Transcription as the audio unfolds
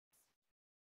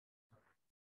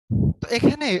তো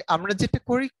এখানে আমরা যেটা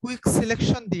করি, কুইক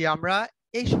সিলেকশন দিয়ে আমরা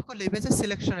এই সকল ইমেজে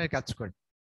সিলেকশনের কাজ করি।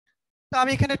 তো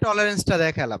আমি এখানে টলারেন্সটা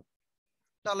দেখালাম।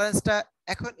 টলারেন্সটা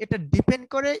এখন এটা ডিপেন্ড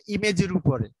করে ইমেজের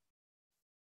উপরে।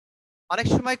 অনেক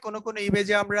সময় কোন কোন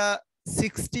ইমেজে আমরা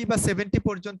 60 বা 70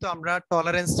 পর্যন্ত আমরা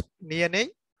টলারেন্স নিয়ে নেই,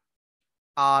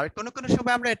 আর কোন কোন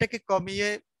সময় আমরা এটাকে কমিয়ে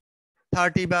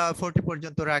 30 বা 40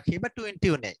 পর্যন্ত রাখি, বা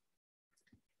 20ও নেই।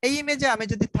 এই ইমেজে আমি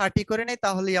যদি 30 করে নেই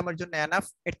তাহলেই আমার জন্য এনাফ,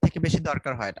 এর থেকে বেশি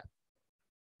দরকার হয় না।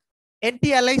 এন্টি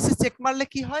অ্যালাইসিস চেক মারলে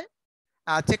কি হয়,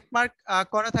 চেক মার্ক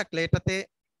করা থাকলে এটাতে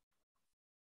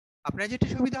আপনার যেটা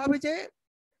সুবিধা হবে যে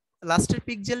লাস্টের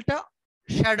পিক্সেলটা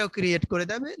শ্যাডো ক্রিয়েট করে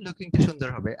দেবে, লুকিংটা সুন্দর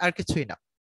হবে, আর কিছুই না।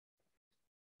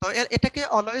 তো এটাকে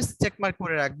অলওয়েজ চেক মার্ক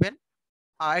করে রাখবেন।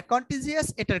 আর কন্টিজিয়াস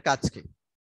এটার কাজ কি,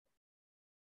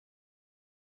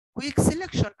 কুইক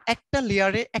সিলেকশন একটা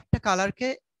লেয়ারে একটা কালারকে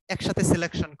একসাথে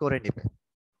সিলেকশন করে নেবে।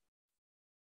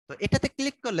 তো এটাতে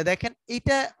ক্লিক করলে দেখেন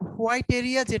এইটা হোয়াইট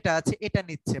এরিয়া যেটা আছে এটা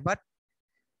নিচ্ছে, বাট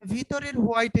ভিতরের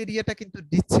হোয়াইট এরিয়াটা কিন্তু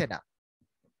দিচ্ছে না।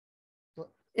 তো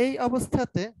এই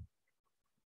অবস্থাতে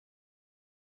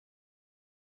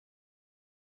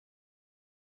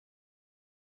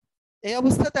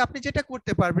আপনি যেটা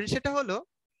করতে পারবেন সেটা হলো,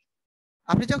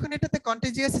 আপনি যখন এটাতে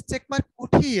কন্টিজিয়াস চেক মার্ক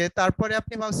উঠিয়ে তারপরে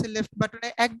আপনি মাউসের লেফট বাটনে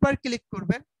একবার ক্লিক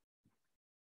করবেন,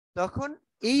 তখন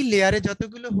এই লেয়ারে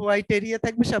যতগুলো হোয়াইট এরিয়া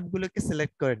থাকবে সবগুলোকে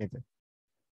সিলেক্ট করে নেবে।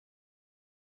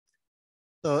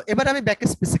 তো এবার আমি ব্যাক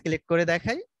স্পেসে ক্লিক করে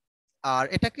দেখাই, আর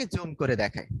এটাকে জুম করে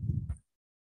দেখাই।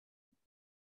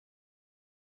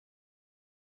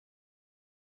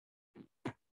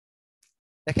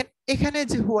 দেখেন এখানে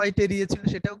যে হোয়াইট এরিয়া ছিল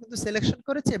সেটাও কিন্তু সিলেকশন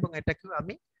করেছে, এবং এটাকেও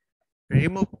আমি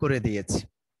রিমুভ করে দিয়েছি।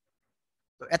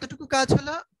 তো এতটুকু কাজ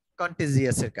হলো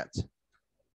কন্টিজিয়াস এর কাজ।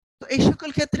 তো এই সকল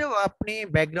ক্ষেত্রেও আপনি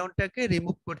ব্যাকগ্রাউন্ডটাকে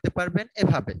রিমুভ করতে পারবেন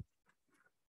এভাবে।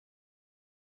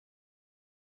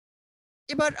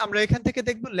 এবার আমরা এখান থেকে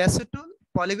দেখব ল্যাসো টুল,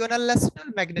 পলিগনাল ল্যাসো টুল,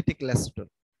 ম্যাগনেটিক ল্যাসো টুল।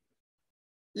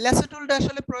 ল্যাসো টুলটা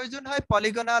আসলে প্রয়োজন হয়,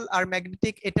 পলিগনাল আর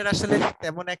ম্যাগনেটিক এটার আসলে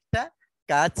তেমন একটা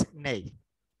কাজ নেই।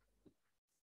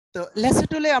 তো ল্যাসো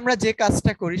টুলে আমরা যে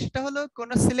কাজটা করি সেটা হলো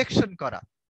কোনো সিলেকশন করা।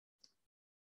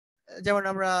 যেমন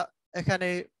আমরা এখানে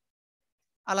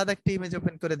আলাদা একটা ইমেজ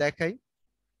ওপেন করে দেখাই।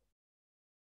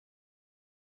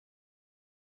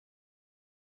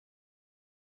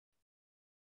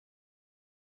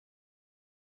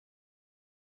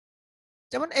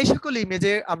 যেমন এই সকল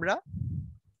ইমেজে আমরা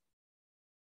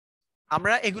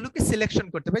আমরা এগুলোকে সিলেকশন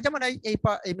করতে পারি। যেমন এই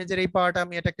ইমেজের এই পার্ট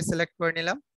আমি এটাকে সিলেক্ট করে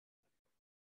নিলাম।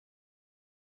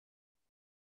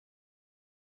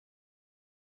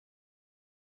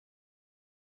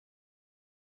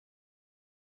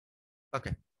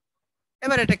 ওকে,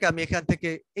 এবার এটাকে আমি এখান থেকে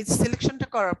এই সিলেকশনটা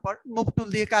করার পর মুভ টুল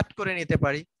দিয়ে কাট করে নিতে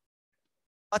পারি,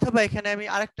 অথবা এখানে আমি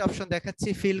আরেকটা অপশন দেখাচ্ছি,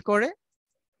 ফিল করে,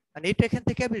 আর এটা এখান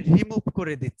থেকে আমি রিমুভ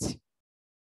করে দিচ্ছি।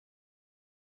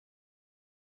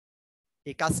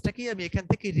 এই কাজটাকেই আমি এখান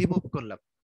থেকে রিমুভ করলাম।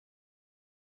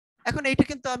 এখন এইটা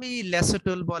কিন্তু আমি ল্যাসো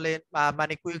টুল বলেন বা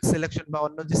মানে কুইক সিলেকশন বা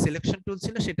অন্য যে সিলেকশন টুল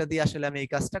ছিল সেটা দিয়ে আসলে আমি এই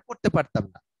কাজটা করতে পারতাম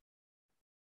না।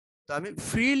 তো আমি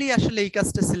ফ্রিলি আসলে এই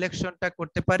কাজটা সিলেকশনটা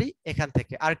করতে পারি এখান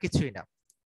থেকে, আর কিছুই না।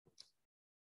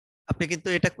 আপনি কিন্তু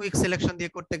এটা কুইক সিলেকশন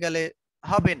দিয়ে করতে গেলে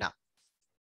হবে না।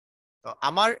 তো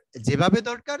আমার যেভাবে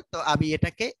দরকার তো আমি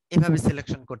এটাকে এভাবে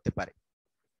সিলেকশন করতে পারি।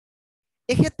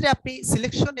 এক্ষেত্রে আপনি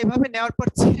সিলেকশন এভাবে নেওয়ার পর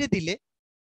ছেড়ে দিলে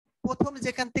প্রথম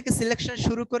যেখান থেকে সিলেকশন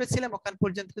শুরু করেছিলাম ওখান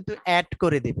পর্যন্ত কিন্তু অ্যাড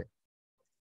করে দিবে।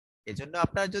 এজন্য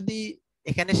আপনার যদি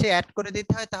এখানে সে অ্যাড করে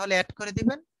দিতে হয় তাহলে অ্যাড করে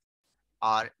দিবেন,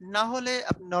 আর না হলে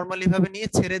আপনি নরমালি ভাবে নিয়ে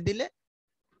ছেড়ে দিলে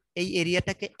এই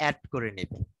এরিয়াটাকে অ্যাড করে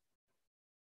নেবে।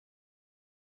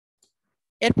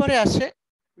 এরপরে আসে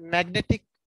ম্যাগনেটিক,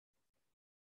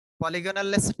 পলিগনাল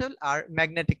ল্যাসো টুল আর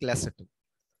ম্যাগনেটিক ল্যাসো টুল।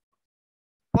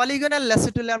 পলিগনাল ল্যাসো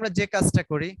টুলে আমরা যে কাজটা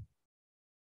করি,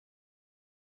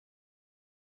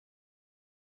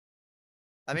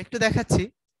 আমি একটু দেখাচ্ছি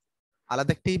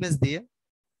আলাদা একটা ইমেজ দিয়ে।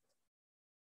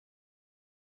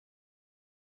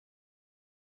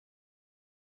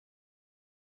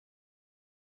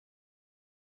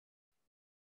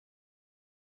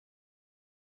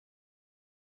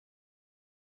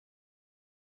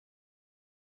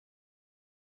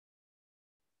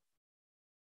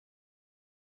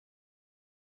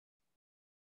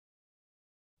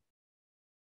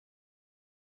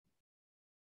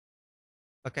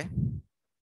 ওকে,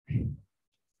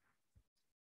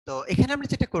 তো এখানে আমরা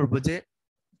যেটা করব যে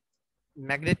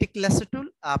ম্যাগনেটিক ল্যাসো টুল,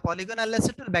 পলিগনাল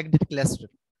ল্যাসো টুল, ম্যাগনেটিক ল্যাসো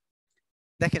টুল,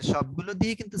 দেখেন সবগুলো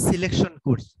দিয়ে কিন্তু সিলেকশন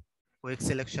করছি, কুইক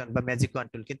সিলেকশন বা ম্যাজিক ওয়ান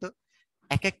টুল, কিন্তু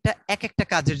এক একটা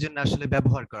কাজের জন্য আসলে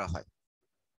ব্যবহার করা হয়।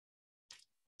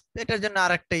 তো এটার জন্য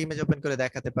আর একটা ইমেজ ওপেন করে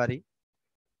দেখাতে পারি।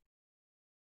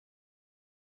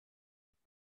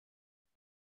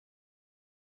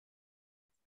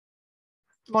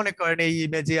 মনে করেন এই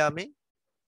ইমেজে আমি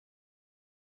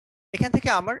এখান থেকে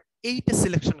আমার এইটা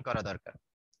সিলেকশন করা দরকার।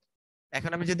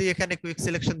 এখন আমি যদি এখানে কুইক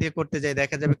সিলেকশন দিয়ে করতে যাই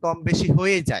দেখা যাবে কম বেশি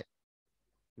হয়ে যায়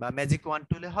বা ম্যাজিক ওয়ান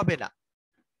টুলে হবে না।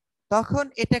 তখন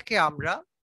এটাকে আমরা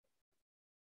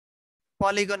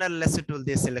পলিগনাল লেসো টুল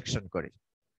দিয়ে সিলেকশন করি।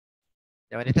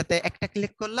 যেমন এটাতে একটা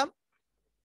ক্লিক করলাম,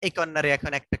 এই কর্নারে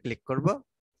এখন একটা ক্লিক করব,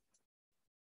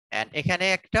 এন্ড এখানে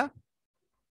একটা,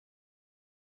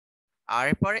 আর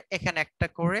পরে এখানে একটা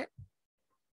করে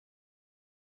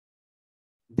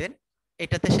দেন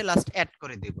এটাতে সে লাস্ট অ্যাড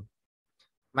করে দিব।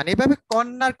 মানে এইভাবে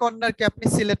কর্নারকে আপনি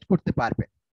সিলেক্ট করতে পারবেন।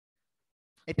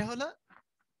 এটা হলো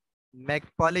মেক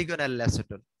পলিগনাল লেসো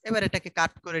টুল। এবার এটাকে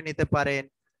কাট করে নিতে পারেন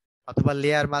অথবা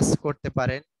লেয়ার মাস্ক করতে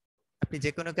পারেন। আপনি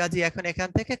যে কোনো কাজই এখন এখান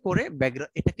থেকে করে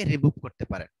ব্যাকগ্রাউন্ড এটাকে রিমুভ করতে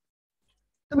পারেন।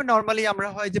 তবে নরমালি আমরা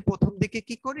হয় যে প্রথম দিকে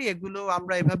কি করি, এগুলো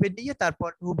আমরা এভাবে নিয়ে তারপর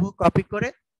হুবহু কপি করে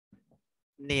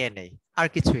নিয়ে নেই, আর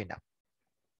কিছুই না।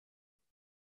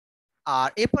 আর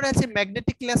এরপরে আছে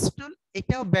ম্যাগনেটিক লেস টুল,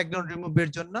 এটাও ব্যাকগ্রাউন্ড রিমুভের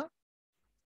জন্য,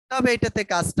 তবে এটাতে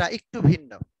কাজটা একটু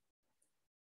ভিন্ন।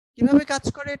 কিভাবে কাজ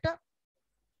করে এটা?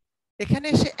 এখানে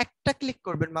এসে একটা ক্লিক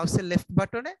করবেন মাউসের লেফট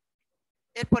বাটনে,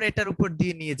 এরপর এটার উপর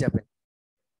দিয়ে নিয়ে যাবেন।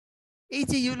 এই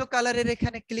যে ইয়েলো কালারের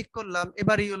এখানে ক্লিক করলাম,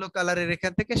 এবার ইয়েলো কালারের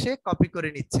এখান থেকে সে কপি করে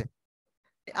নিচ্ছে।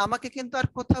 আমাকে কিন্তু আর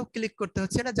কোথাও ক্লিক করতে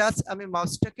হচ্ছে না, জাস্ট আমি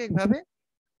মাউসটাকে এইভাবে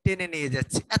টেনে নিয়ে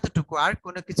যাচ্ছি, এতটুকু, আর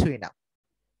কোনো কিছুই না।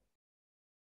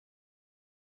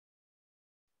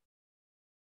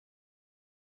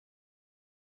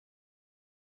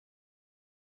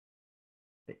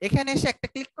 এখানে এসে একটা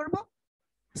ক্লিক করব,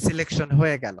 সিলেকশন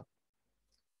হয়ে গেল।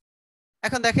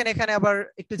 এখন দেখেন এখানে আবার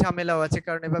একটু ঝামেলাও আছে,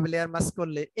 কারণ এভাবে লেয়ার মাস্ক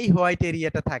করলে এই হোয়াইট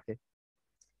এরিয়াটা থাকে।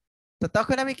 তো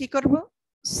তখন আমি কি করব,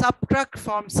 সাবট্রাক্ট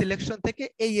ফর্ম সিলেকশন থেকে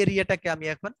এই এরিয়াটাকে আমি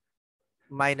এখন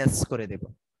মাইনাস করে দেব।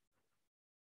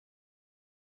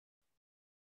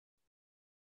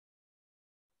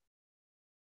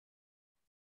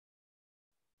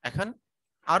 এখন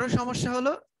আরো সমস্যা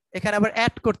হলো এখানে আবার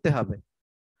অ্যাড করতে হবে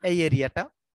এই এরিয়াটা।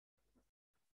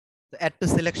 তো অ্যাড টু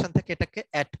সিলেকশন থেকে এটাকে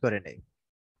অ্যাড করে নেই।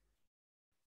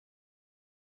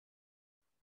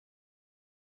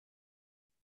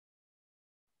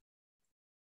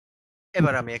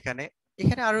 এবার আমি এখানে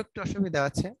এখানে আরো একটু অসুবিধা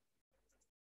আছে।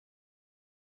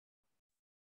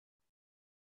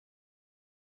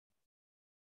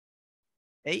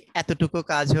 এই এতটুকু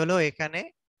কাজ হলো এখানে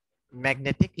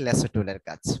ম্যাগনেটিক ল্যাসো টুলের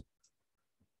কাজ।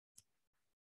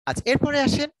 আচ্ছা, এরপরে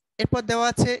আসেন, এরপর দেওয়া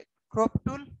আছে ক্রপ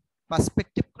টুল,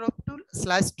 পার্সপেক্টিভ ক্রপ টুল,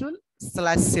 স্লাইস টুল,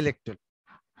 স্লাইস সিলেক্ট টুল।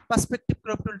 পার্সপেক্টিভ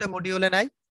ক্রপ টুলটা মডিউলে নাই,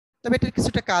 তবে এটার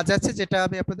কিছুটা কাজ আছে যেটা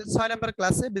আমি আপনাদের 6 নম্বর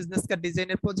ক্লাসে বিজনেস কার্ড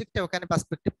ডিজাইনের প্রজেক্টে ওখানে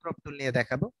পার্সপেক্টিভ ক্রপ টুল নিয়ে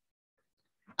দেখাবো।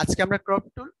 আজকে আমরা ক্রপ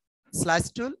টুল, স্লাইস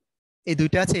টুল এই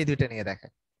দুইটা আছে, এই দুইটা নিয়ে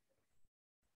দেখাই।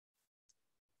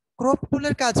 ক্রপ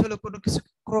টুলের কাজ হলো কোনো কিছু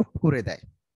ক্রপ করে দেয়।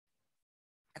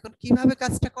 এখন কিভাবে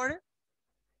কাজটা করে,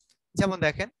 যেমন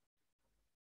দেখেন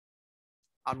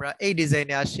আমরা এই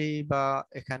ডিজাইনে আসি বা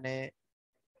এখানে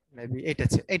মেবি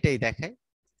এটাই দেখাই।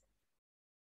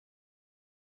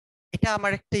 এটা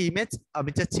আমার একটা ইমেজ,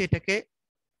 আমি চাচ্ছি এটাকে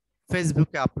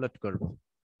ফেসবুকে আপলোড করব।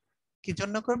 কি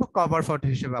জন্য করব? কভার ফটো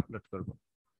হিসেবে আপলোড করব।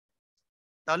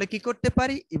 তাহলে কি করতে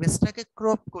পারি, ইমেজটাকে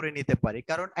ক্রপ করে নিতে পারি,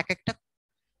 কারণ এক একটা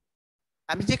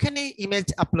আমি যেখানে ইমেজ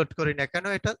আপলোড করি না কেন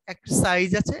এটা একটা সাইজ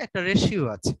আছে, একটা রেশিও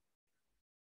আছে।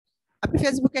 আপনি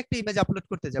ফেসবুকে একটা ইমেজ আপলোড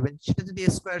করতে যাবেন, সেটা যদি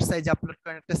স্কোয়ার সাইজ আপলোড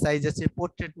করেন একটা সাইজ আছে,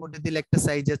 পোর্ট্রেট মোডে দিলে একটা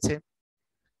সাইজ আছে,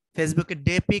 ফেসবুকে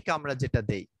ডে পিক আমরা যেটা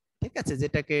দেই, ঠিক আছে,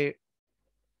 যেটাকে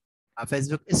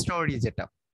ফেসবুক স্টোরি, যেটা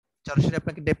সরাসরি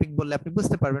আপনাকে ডে পিক বললে আপনি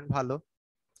বুঝতে পারবেন ভালো।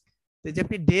 তো যে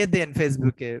আপনি ডে দেন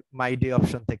ফেসবুকে মাই ডে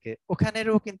অপশন থেকে,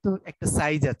 ওখানেরও কিন্তু একটা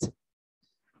সাইজ আছে।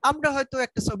 আমরা হয়তো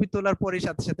একটা ছবি তোলার পরে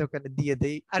সাথে সাথে ওখানে দিয়ে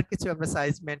দেই, আর কিছু আমরা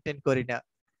সাইজ মেনটেন করি না,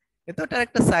 কিন্তু ওটার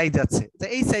একটা সাইজ আছে, যে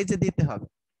এই সাইজে দিতে হবে।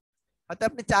 হয়তো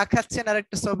আপনি চা খাচ্ছেন আর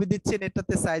একটা ছবি দিচ্ছেন,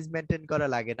 এটাতে সাইজ মেনটেন করা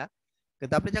লাগে না।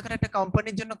 কিন্তু আপনি যখন একটা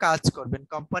কোম্পানির জন্য কাজ করবেন,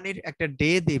 কোম্পানির একটা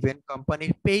ডে দিবেন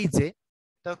কোম্পানির পেজে,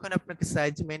 তখন আপনাকে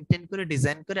সাইজ মেনটেন করে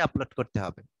ডিজাইন করে আপলোড করতে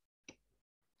হবে।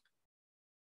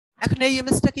 এখন এই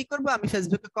ইমেজটা কি করব, আমি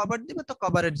ফেসবুকে কভার দিব, তো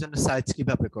কভারের জন্য সাইজ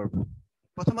কিভাবে করব?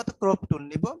 প্রথমত ক্রপ টুল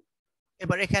নিব,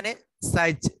 এবার এখানে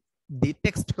সাইজ দি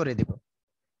টেক্সট করে দিব।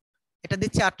 এটা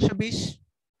দিচ্ছি 820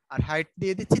 আর হাইট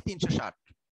দিয়ে দিচ্ছি 360।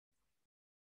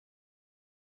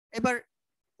 এবার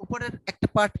উপরের একটা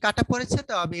পার্ট কাটা পড়েছে,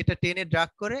 তো আমি এটা টেনে ড্রাগ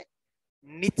করে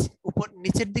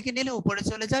নিচের দিকে নিলে উপরে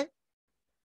চলে যায়।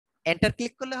 এন্টার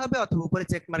ক্লিক করলে হবে, অথবা উপরে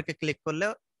চেক মার্কে ক্লিক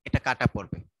করলেও এটা কাটা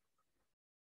পড়বে।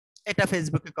 এটা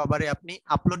ফেসবুকে কভারে আপনি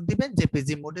আপলোড দিবেন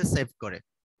জেপিজি মোডে সেভ করে।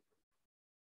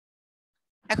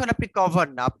 এখন আপনি কভার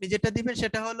না, আপনি যেটা দিবেন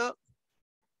সেটা হলো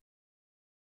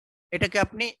এটাকে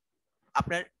আপনি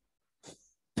আপনার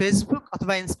ফেসবুক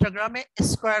অথবা ইনস্টাগ্রামে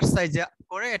স্কোয়ার সাইজে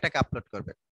করে এটাকে আপলোড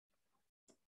করবেন।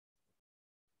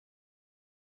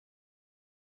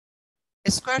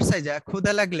 স্কোয়ার সাইজে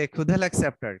ক্ষুধা লাগলে, ক্ষুধা লাগছে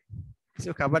আপনার, কিছু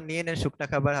খাবার নিয়ে নেন, শুকনা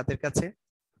খাবার হাতের কাছে,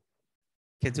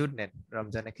 খেজুর নেন,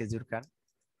 রমজানে খেজুর খান।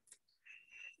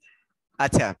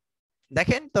 আচ্ছা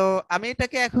দেখেন তো, আমি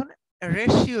এটাকে এখন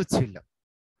রেশিও ছিল,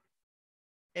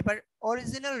 এবার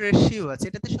অরিজিনাল রেশিও আছে।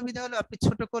 এটাতে সুবিধা হলো আপনি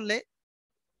ছোট করলে,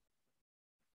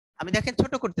 আমি দেখেন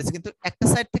ছোট করতেছি কিন্তু একটা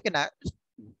সাইড থেকে না,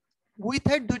 উইথ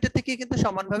হাইট দুইটা থেকে কিন্তু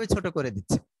সমানভাবে ছোট করে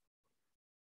দিচ্ছে।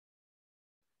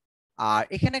 আর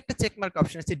এখানে একটা চেকমার্ক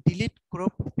অপশন আছে, ডিলিট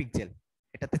ক্রপ পিক্সেল।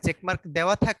 এটাতে চেকমার্ক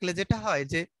দেওয়া থাকলে যেটা হয়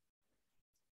যে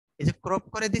এই যে ক্রপ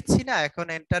করে দিচ্ছি না, এখন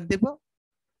এন্টার দিব,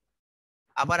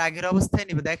 আবার আগের অবস্থায়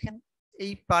নিবে, দেখেন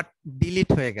এই পার্ট ডিলিট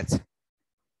হয়ে গেছে।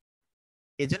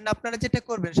 এজন্য আপনারা যেটা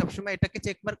করবেন সবসময় এটাকে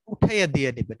চেকমার্ক উঠাইয়া দিয়ে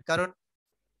নেবেন, কারণ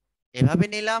এভাবে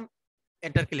নিলাম,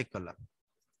 এন্টার ক্লিক করলাম,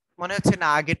 মনে হচ্ছে না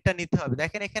আগেরটা নিতে হবে,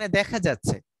 দেখেন এখানে দেখা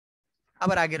যাচ্ছে,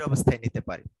 আবার আগের অবস্থায় নিতে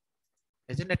পারি।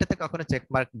 এজন্য এটাতে কখনো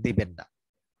চেকমার্ক দিবেন না।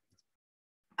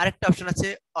 আরেকটা অপশন আছে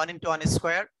on into on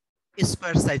square,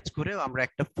 square size করেও আমরা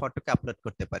একটা ফটোকে আপলোড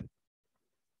করতে পারি।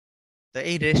 তো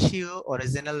এই রেশিও,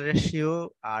 অরিজিনাল রেশিও,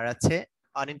 আর আছে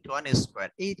অন ইনটু অন স্কোয়ার,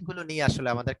 এইগুলো নিয়ে আসলে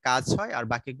আমাদের কাজ হয়, আর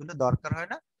বাকিগুলো দরকার হয়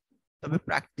না, তবে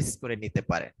প্র্যাকটিস করে নিতে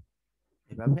পারেন।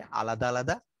 এভাবে আলাদা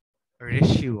আলাদা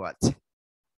রেশিও আছে।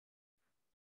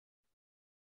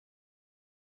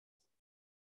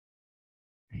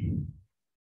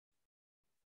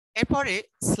 এরপরে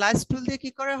স্লাইস টুল দিয়ে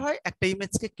কি করা হয়, একটা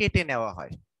ইমেজকে কেটে নেওয়া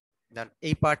হয়।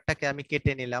 এই পার্টটাকে আমি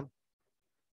কেটে নিলাম,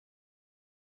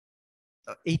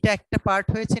 তো এইটা একটা পার্ট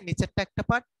হয়েছে, নিচেরটা একটা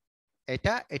পার্ট,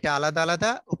 এটা এটা আলাদা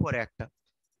আলাদা, উপরে একটা,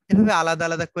 এভাবে আলাদা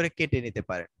আলাদা করে কেটে নিতে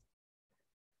পারেন।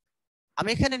 আমি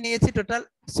এখানে নিয়েছি টোটাল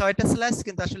 6টা স্লাইস,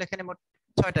 কিন্তু আসলে এখানে মোট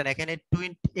 6টা না, এখানে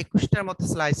 21টার মতো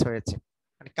স্লাইস হয়েছে,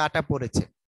 মানে কাটা পড়েছে।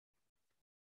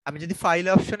 আমি যদি ফাইল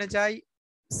অপশনে যাই,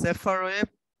 সেভ ফর ওয়েব,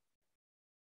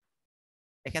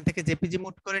 এখান থেকে জেপিজি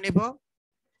মুড করে নিব,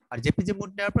 আর জেপিজি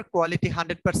মুড নেওয়ার পর কোয়ালিটি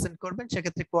 100% করবেন,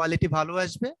 সেক্ষেত্রে কোয়ালিটি ভালো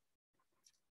আসবে।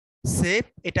 সেভ,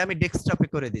 এটা আমি ডেস্কটপে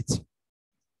করে দিচ্ছি।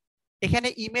 এখানে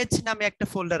ইমেজ নামে একটা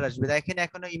ফোল্ডার আসবে, দেখেন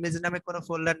এখনো ইমেজ নামে কোনো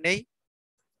ফোল্ডার নেই,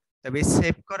 তবে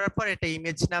সেভ করার পর এটা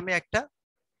ইমেজ নামে একটা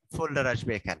ফোল্ডার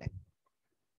আসবে এখানে।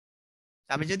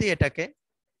 আমি যদি এটাকে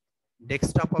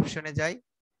ডেস্কটপ অপশনে যাই,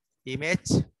 ইমেজ,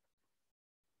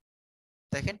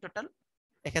 দেখেন টোটাল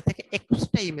এখান থেকে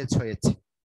 21টা ইমেজ হয়েছে।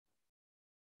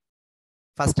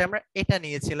 ফার্স্টে আমরা এটা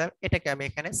নিয়েছিলাম, এটাকে আমি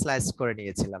এখানে স্লাইস করে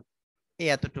নিয়েছিলাম, এই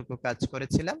এতটুকু কাজ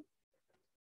করেছিলাম।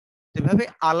 এভাবে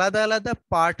আলাদা আলাদা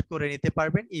পার্ট করে নিতে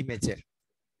পারবেন ইমেজের।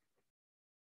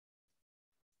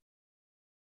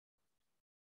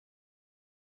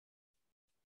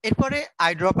 এরপরে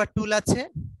আইড্রপার টুল আছে,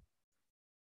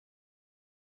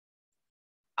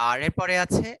 আর এরপরে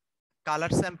আছে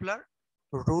colour sampler,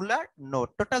 ruler, note,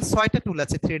 total 6টা টুল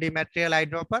আছে। 3D ম্যাটেরিয়াল,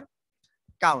 আইড্রপার,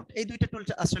 কাউন্ট, এই দুইটা টুল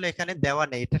আসলে এখানে দেওয়া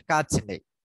নেই, এটার কাজ নেই।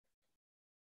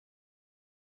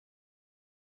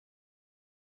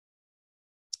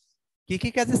 কি কি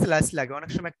কাজে স্লাইস লাগে,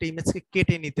 অনেক সময় একটা ইমেজকে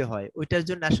কেটে নিতে হয়, ওইটার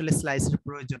জন্য আসলে স্লাইসের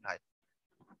প্রয়োজন হয়।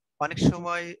 অনেক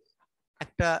সময়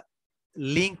একটা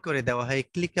লিংক করে দেওয়া হয়,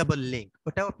 ক্লিকেবল লিংক,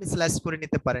 ওটাও আপনি স্লাইস করে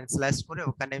নিতে পারেন। স্লাইস করে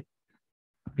ওখানে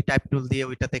আপনি টাইপ টুল দিয়ে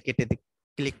ওইটাতে কেটে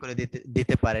ক্লিক করে দিতে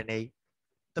দিতে পারেন। এই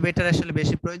তবে এটার আসলে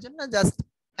বেশি প্রয়োজন না, জাস্ট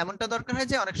এমনটা দরকার হয়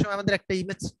যে অনেক সময় আমাদের একটা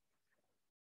ইমেজ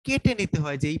কেটে নিতে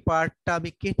হয়, যে এই পার্টটা আমি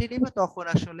কেটে নিব, তখন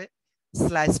আসলে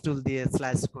স্লাইস টুল দিয়ে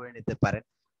স্লাইস করে নিতে পারেন।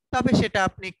 তবে সেটা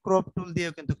আপনি ক্রপ টুল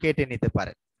দিয়েও কিন্তু কেটে নিতে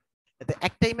পারেন। এতে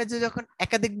একটা ইমেজে যখন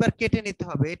একাধিকবার কেটে নিতে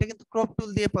হবে, এটা কিন্তু ক্রপ টুল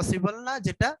দিয়ে পসিবল না,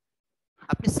 যেটা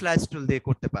আপনি স্লাইস টুল দিয়ে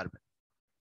করতে পারবেন।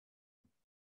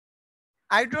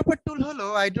 আইড্রপার টুল হলো,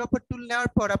 আইড্রপার টুল নেওয়ার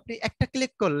পর আপনি একটা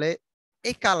ক্লিক করলে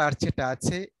এই কালার যেটা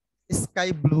আছে স্কাই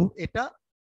ব্লু, এটা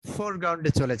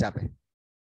ফোরগ্রাউন্ডে চলে যাবে।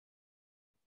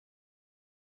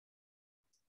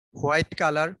 হোয়াইট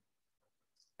কালার,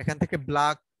 এখান থেকে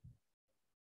ব্ল্যাক,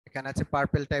 এখানে আছে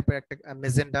পার্পল টাইপের একটা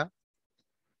মেজেন্ডা,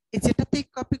 এই যেটাতেই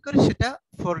কপি করে সেটা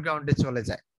ফোরগ্রাউন্ডে চলে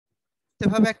যায়।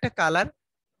 এভাবে একটা কালার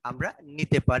আমরা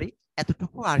নিতে পারি,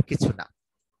 এতটুকু, আর কিছু না।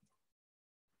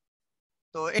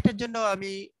 তো এটার জন্য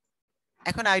আমি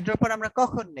এখন আইড্রপার আমরা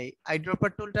কখন নেই, আইড্রপার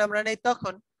টুলটা আমরা নেই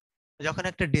তখন যখন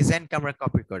একটা ডিজাইনকে আমরা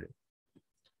কপি করি।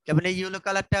 যেমন এই ইয়েলো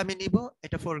কালারটা আমি নিব,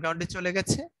 এটা ফোরগ্রাউন্ডে চলে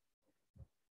গেছে,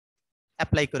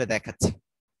 অ্যাপ্লাই করে দেখাচ্ছি।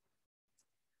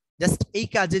 জাস্ট এই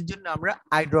কাজের জন্য আমরা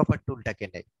আইড্রপার টুলটাকে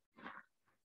নেই।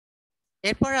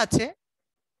 এরপর আছে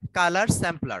কালার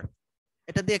স্যাম্পলার,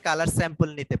 এটা দিয়ে কালার স্যাম্পল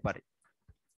নিতে পারি,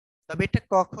 তবে এটা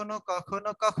কখনো কখনো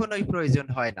কখনোই প্রয়োজন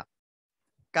হয় না।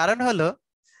 কারণ হলো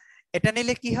এটা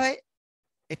নিলে কি হয়,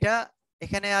 এটা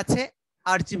এখানে আছে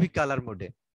আরজিবি কালার মোডে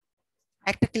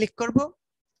একটা ক্লিক করব।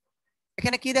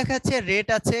 এখানে কি দেখাচ্ছে? রেড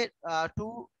আছে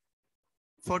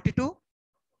 242,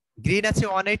 গ্রিন আছে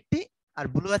 180, আর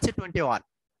ব্লু আছে 21।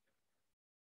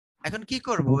 এখন কি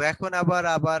করব? এখন আবার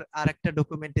আবার আরেকটা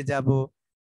ডকুমেন্টে যাব,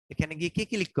 এখানে গিয়ে কি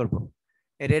ক্লিক করব?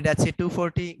 রেড আছে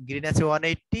 240, গ্রিন আছে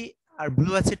 180, আর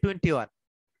ব্লু আছে 21।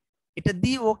 এটা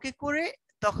দিয়ে ওকে করে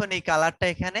তখন এই কালারটা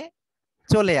এখানে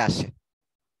চলে আসে।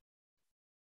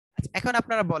 এখন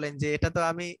আপনারা বলেন যে এটা তো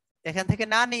আমি এখান থেকে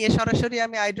না নিয়ে সরাসরি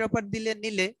আমি আইড্রপার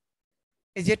নিলে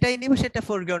যেটাই নিব সেটা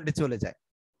ফোরগ্রাউন্ডে চলে যায়।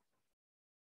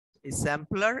 এই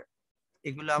স্যাম্পলার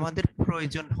এগুলো আমাদের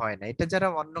প্রয়োজন হয় না, এটা যারা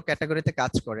অন্য ক্যাটাগরিতে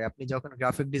কাজ করে, আপনি যখন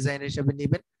গ্রাফিক ডিজাইনার হিসেবে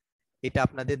নেবেন এটা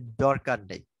আপনাদের দরকার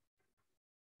নেই।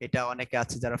 এটা অনেকে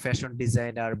আছে যারা ফ্যাশন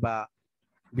ডিজাইনার বা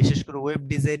বিশেষ করে ওয়েব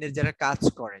ডিজাইনের যারা কাজ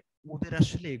করে, ওদের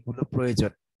আসলে এগুলো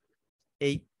প্রয়োজন।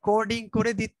 এই কোডিং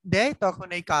করে দেয় তখন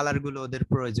এই কালার গুলো ওদের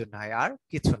প্রয়োজন হয়, আর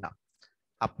কিছু না।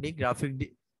 আপনি গ্রাফিক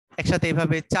একসাথে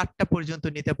এইভাবে 4টা পর্যন্ত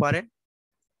নিতে পারেন।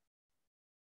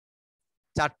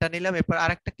 4টা নিলাম, এরপর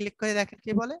আরেকটা ক্লিক করে দেখেন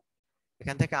কি বলে,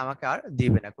 এখান থেকে আমাকে আর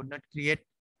দিবে না। could not create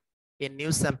a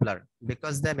new sampler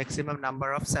because the maximum number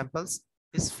of samples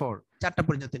is 4। 4টা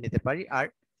পর্যন্ত নিতে পারি, আর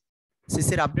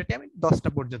সিসির আপডেটে আমি 10টা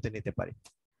পর্যন্ত নিতে পারি।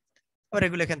 আর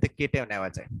এগুলো এখান থেকে কেটেও নেওয়া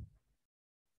যায়।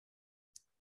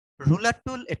 রুলার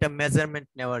টুল এটা মেজারমেন্ট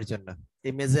নেওয়ার জন্য,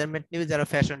 এই মেজারমেন্ট নিয়ে যারা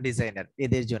ফ্যাশন ডিজাইনার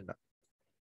এদের জন্য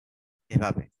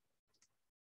এভাবে।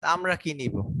 আমরা কি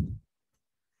নিব?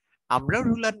 আমরা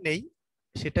রুলার নেই,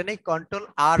 সেটা নেই কন্ট্রোল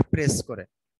আর প্রেস করে।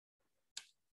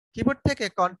 কিবোর্ড থেকে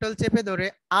কন্ট্রোল চেপে ধরে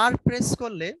আর প্রেস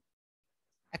করলে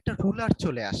একটা রুলার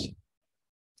চলে আসে,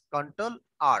 কন্ট্রোল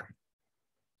আর।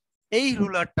 এই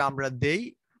রুলারটা আমরা দেই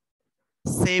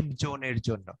সেফ জোনের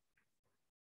জন্য।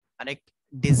 অনেক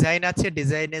ডিজাইন আছে,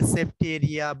 ডিজাইনের সেফটি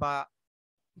এরিয়া বা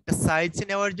একটা সাইজ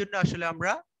নেওয়ার জন্য আসলে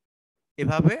আমরা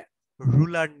এভাবে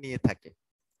রুলার নিয়ে থাকি।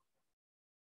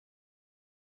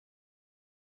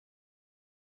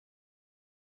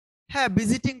 হ্যাঁ,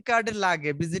 ভিজিটিং কার্ডে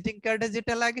লাগে, ভিজিটিং কার্ডে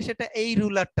যেটা লাগে সেটা এই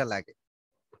রুলারটা লাগে।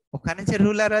 ওখানে যে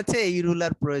রুলার আছে এই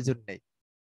রুলার প্রয়োজন নেই।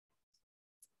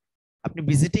 আপনি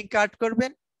ভিজিটিং কার্ড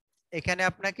করবেন, এখানে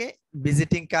আপনাকে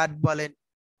ভিজিটিং কার্ড বলেন।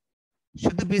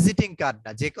 শুধু ভিজিটিং কার্ড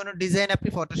না, যে কোনো ডিজাইন আপনি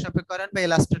ফটোশপে করেন বা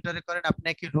ইলাস্ট্রেটরে করেন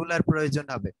আপনাকে রুলার প্রয়োজন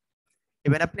হবে।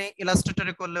 ইভেন আপনি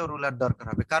ইলাস্ট্রেটরে করলেও রুলার দরকার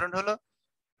হবে, কারণ হলো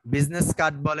বিজনেস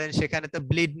কার্ড বলেন, সেখানে তো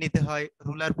ব্লিড নিতে হয়,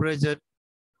 রুলার প্রয়োজন।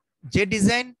 যে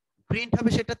ডিজাইন প্রিন্ট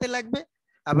হবে সেটাতে লাগবে,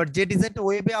 আবার যে ডিজাইনটা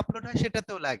ওয়েবে আপলোড হয়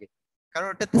সেটাতেও লাগে, কারণ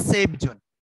ওটাতে সেভ জোন।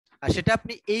 আর সেটা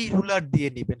আপনি এই রুলার দিয়ে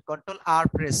নেবেন কন্ট্রোল আর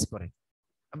প্রেস করে।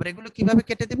 আবার এগুলো কিভাবে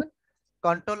কেটে দিবেন?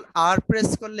 কন্ট্রোল আর প্রেস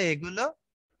করলে এগুলো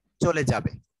চলে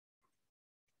যাবে।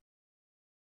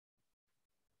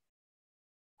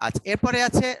 আচ্ছা, এরপরে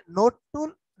আছে নোট টুল।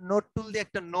 নোট টুল দিয়ে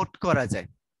একটা নোট করা যায়।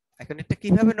 এখন এটা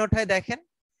কিভাবে নোট হয় দেখেন,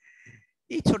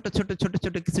 এই ছোট ছোট ছোট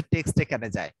ছোট কিছু টেক্সট এখানে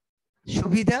যায়।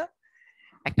 সুবিধা,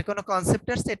 একটা কোনো কনসেপ্ট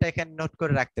আসছে এটা এখানে নোট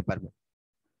করে রাখতে পারবে।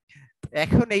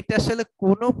 এখন এইটা আসলে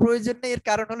কোনো প্রয়োজন নেই, এর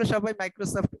কারণ হলো সবাই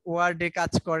মাইক্রোসফট ওয়ার্ডে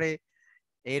কাজ করে।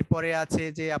 এরপরে আছে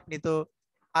যে আপনি তো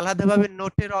আলাদাভাবে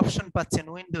নোটের অপশন পাচ্ছেন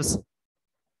উইন্ডোজ,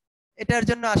 এটার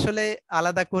জন্য আসলে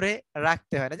আলাদা করে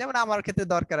রাখতে হয় না। যেমন আমার ক্ষেত্রে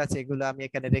দরকার আছে, এগুলো আমি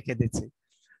এখানে রেখে দিচ্ছি।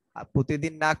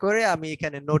 প্রতিদিন না করে আমি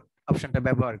এখানে নোট অপশনটা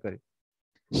ব্যবহার করি।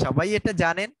 সবাই এটা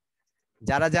জানেন,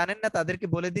 যারা জানেন না তাদেরকে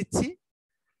বলে দিচ্ছি,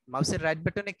 মাউসের রাইট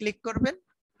বাটনে ক্লিক করবেন,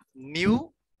 নিউ,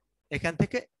 এখান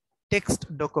থেকে টেক্সট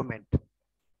ডকুমেন্ট,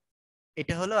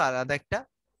 এটা হলো আলাদা একটা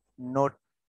নোট,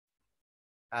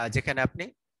 যেখানে আপনি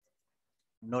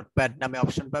নোটপ্যাড নামে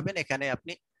অপশন পাবেন। এখানে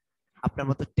আপনি আপনার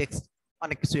মতো টেক্সট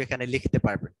অনেক কিছু এখানে লিখতে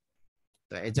পারবেন।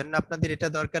 তো এই জন্য আপনাদের এটা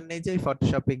দরকার নেই যে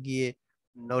ফটোশপে গিয়ে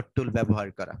নোট টুল ব্যবহার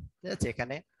করা, ঠিক আছে?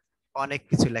 এখানে অনেক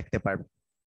কিছু লিখতে পারবেন।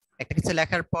 একটা কিছু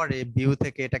লেখার পরে ভিউ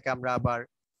থেকে এটাকে আমরা আবার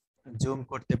জুম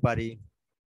করতে পারি,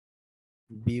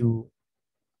 ভিউ,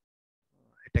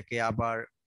 এটাকে আবার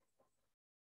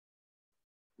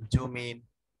জুম ইন।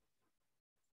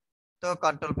 তো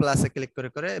কন্ট্রোল প্লাসে ক্লিক করে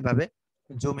করে এভাবে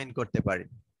জুম ইন করতে পারি।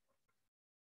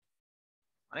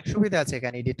 অনেক সুবিধা আছে,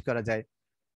 এখানে এডিট করা যায়,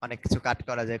 অনেক কিছু কাট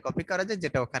করা যায়, কপি করা যায়,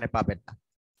 যেটা ওখানে পাবেন না।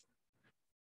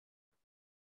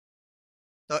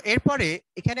 তো এরপরে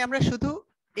এখানে আমরা শুধু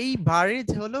এই বারে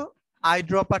যে হলো আই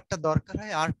ড্রপারটা দরকার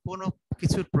হয়, আর কোনো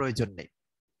কিছুর প্রয়োজন নেই।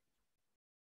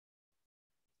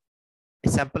 এই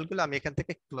স্যাম্পল গুলো আমি এখান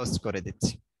থেকে ক্লোজ করে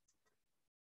দিচ্ছি।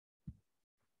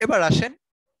 এবার আসেন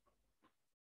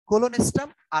কোলন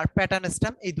স্ট্যাম্প আর প্যাটার্ন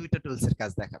স্ট্যাম্প, এই দুইটা টুলস এর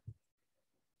কাজ দেখাবো।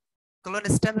 কোলন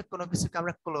স্ট্যাম্পে কোনো কিছুকে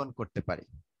আমরা ক্লোন করতে পারি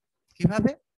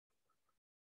কিভাবে?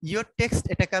 ইওর টেক্সট,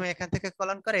 এটাকে আমি এখান থেকে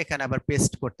কলন করে এখানে আবার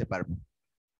পেস্ট করতে পারবো।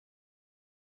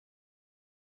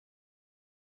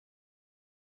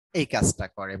 এই কাজটা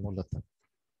করে মূলত।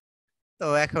 তো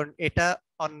এখন এটা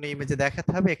অন্য ইমেজে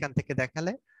দেখাতে হবে, এখান থেকে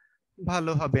দেখালে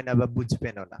ভালো হবে না বা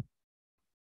বুঝবেনও না।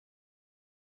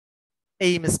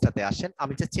 এই ইমেজটাতে আসেন,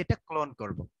 আমি চাচ্ছি এটা ক্লোন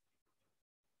করব।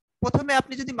 প্রথমে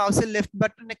আপনি যদি মাউসের লেফট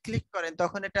বাটনে ক্লিক করেন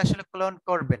তখন এটা আসলে ক্লোন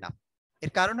করবে না।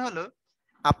 এর কারণ হলো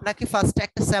আপনাকে ফার্স্টে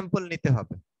একটা স্যাম্পল নিতে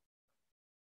হবে।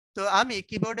 তো আমি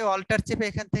কিবোর্ডে অল্টার চেপে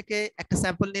এখান থেকে একটা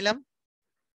স্যাম্পল নিলাম,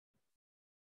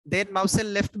 দেন মাউসের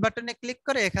লেফট বাটনে ক্লিক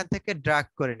করে এখান থেকে ড্র্যাগ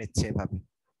করে নিচ্ছে এভাবে।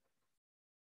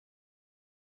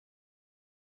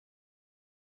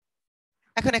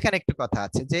 এখন এখানে একটু কথা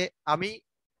আছে যে আমি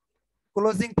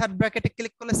ক্লোজিং থার্ড ব্র্যাকেটে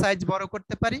ক্লিক করলে সাইজ বড়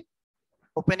করতে পারি,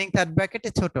 ওপেনিং থার্ড ব্র্যাকেটে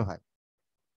ছোট হয়।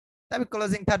 আমি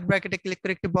ক্লোজিং থার্ড ব্র্যাকেটে ক্লিক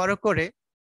করে একটু বড় করে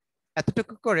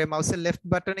এতটুকু করে মাউসের লেফট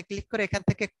বাটনে ক্লিক করে এখান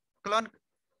থেকে ক্লোন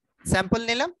স্যাম্পল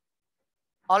নিলাম,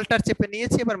 অল্টার চেপে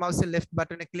নিয়েছি, এবার মাউসের লেফট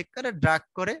বাটনে ক্লিক করে ড্র্যাগ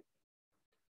করে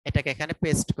এটাকে এখানে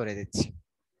পেস্ট করে দিচ্ছি।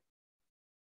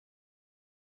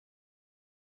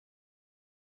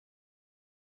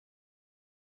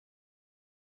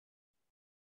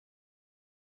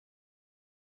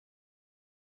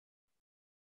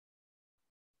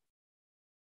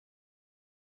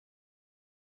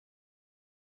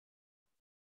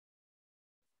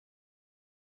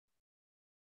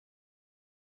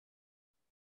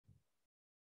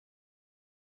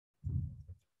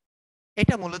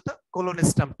 এটা মূলত কোলন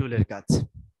স্টাম্প টুলের কাজ।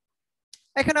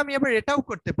 এখন আমি আবার এটাও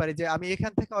করতে পারি যে আমি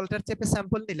এখান থেকে অল্টার চেপে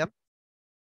স্যাম্পল নিলাম,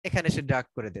 এখানে এসে ড্র্যাগ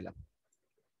করে দিলাম,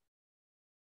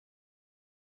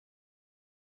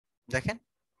 দেখেন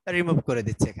রিমুভ করে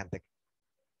দিচ্ছে এখান থেকে।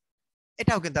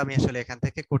 এটাও কিন্তু আমি আসলে এখান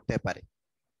থেকে করতে পারি।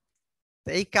 তো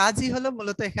এই কাজই হলো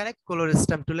মূলত এখানে কোলন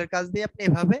স্টাম্প টুলের কাজ দিয়ে আপনি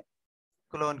এভাবে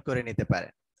ক্লোন করে নিতে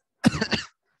পারেন।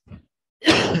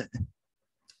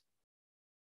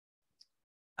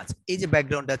 আচ্ছা, এই যে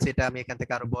ব্যাকগ্রাউন্ড আছে এটা আমি এখান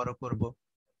থেকে আরো বড় করব,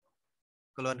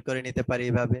 ক্লোন করে নিতে পারি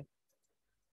এভাবে।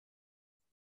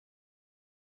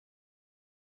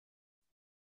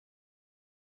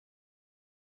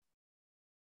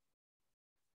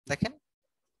 দেখেন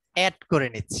অ্যাড করে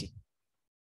নিচ্ছি।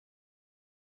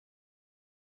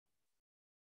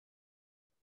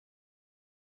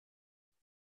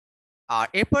 আর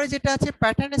এরপরে যেটা আছে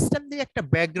প্যাটার্ন স্ট্যাম্প দিয়ে একটা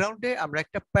ব্যাকগ্রাউন্ডে আমরা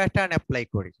একটা প্যাটার্ন অ্যাপ্লাই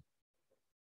করি।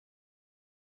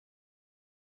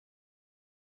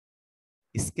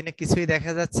 স্ক্রিনে কিছুই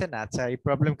দেখা যাচ্ছে না? আচ্ছা, এই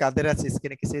প্রবলেম কাদের আছে,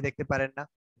 স্ক্রিনে কিছুই দেখতে পারেন না?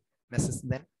 মেসেজ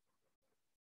দেন।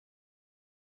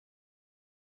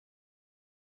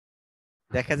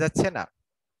 দেখা যাচ্ছে না?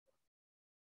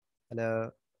 হ্যালো?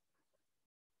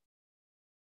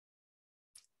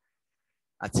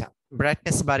 আচ্ছা,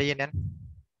 ব্রাইটনেস বাড়িয়ে নেন,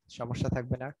 সমস্যা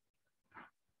থাকবে না।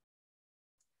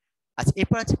 আচ্ছা,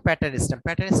 এরপর আছে প্যাটার্ন স্ট্যাম্প।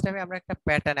 প্যাটার্ন স্ট্যাম্পে আমরা একটা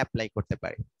প্যাটার্ন অ্যাপ্লাই করতে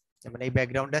পারি। যেমন এই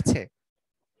ব্যাকগ্রাউন্ড আছে,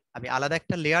 আমি আলাদা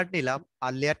একটা লেয়ার নিলাম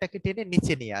আর লেয়ারটাকে টেনে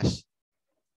নিচে নিয়ে আসি।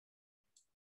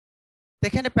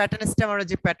 এখানে প্যাটার্ন স্ট্যাম্প আমরা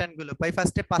যে প্যাটার্ন গুলো পাই,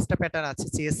 ফার্স্টে 5টা প্যাটার্ন আছে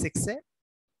CS6 এ,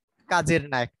 কাজের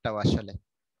না একটাও আসলে।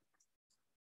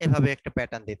 এভাবে একটা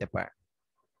প্যাটার্ন দিতে পারি।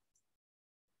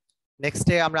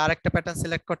 নেক্সটে আমরা আরেকটা প্যাটার্ন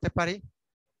সিলেক্ট করতে পারি।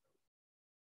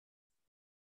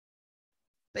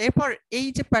 তো এরপর এই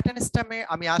যে প্যাটার্ন স্ট্যাম্পে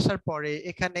আমি আসার পরে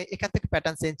এখান থেকে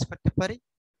প্যাটার্ন চেঞ্জ করতে পারি।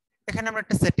 এখানে আমরা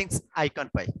একটা সেটিংস আইকন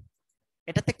পাই,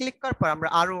 এটাতে ক্লিক করার পর আমরা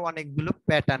আরো অনেকগুলো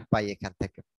প্যাটার্ন পাই। এখান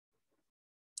থেকে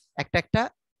একটা একটা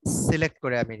সিলেক্ট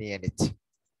করে আমি নিয়ে নিচ্ছি।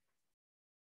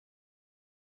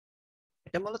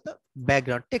 এটা মূলত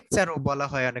ব্যাকগ্রাউন্ড টেক্সচারও বলা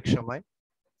হয় অনেক সময়।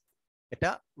 এটা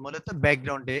মূলত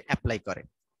ব্যাকগ্রাউন্ডে অ্যাপ্লাই করে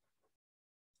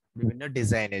বিভিন্ন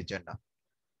ডিজাইনের জন্য।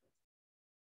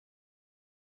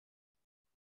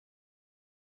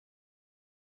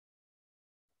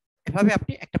 এভাবে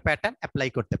আপনি একটা প্যাটার্ন অ্যাপ্লাই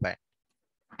করতে পারেন।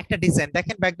 একটা ডিজাইন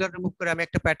দেখেন, ব্যাকগ্রাউন্ড রিমুভ করে আমি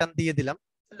একটা প্যাটার্ন দিয়ে দিলাম,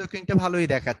 লুকিংটা ভালোই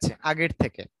দেখাচ্ছে আগের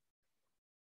থেকে।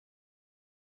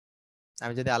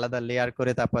 আমি যদি আলাদা লেয়ার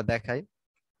করে তারপর দেখাই,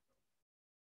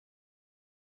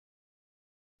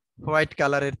 হোয়াইট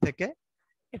কালারের থেকে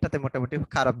এটাতে মোটামুটি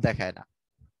খারাপ দেখায় না।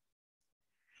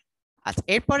 আচ্ছা,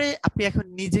 এরপরে আপনি এখন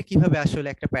নিজে কিভাবে আসলে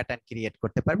একটা প্যাটার্ন ক্রিয়েট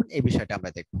করতে পারবেন এই বিষয়টা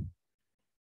আমরা দেখব।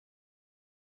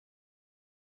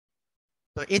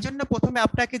 তো এই জন্য প্রথমে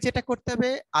আপনাকে যেটা করতে হবে,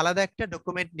 আলাদা একটা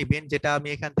ডকুমেন্ট নিবেন, যেটা আমি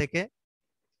এখান থেকে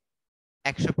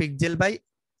 100 পিক্সেল বাই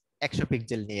 100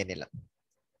 পিক্সেল নিয়ে নিলাম,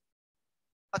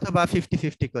 অথবা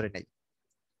 50-50 করে নেই,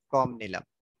 কম নিলাম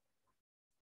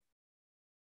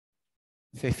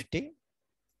 50,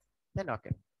 দেন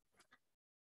ওকে।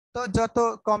 তো যত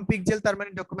কম পিক্সেল তার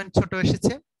মানে ডকুমেন্ট ছোট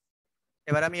এসেছে।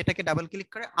 এবার আমি এটাকে ডাবল ক্লিক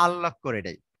করে আনলক করে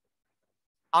দেই।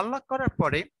 আনলক করার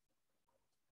পরে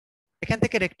এখান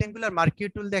থেকে রেক্টেঙ্গুলার মার্কিউ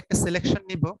টুল দিয়ে একটা সিলেকশন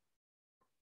নিব।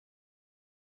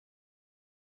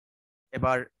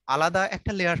 এবার আলাদা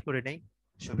একটা লেয়ার করে নেই,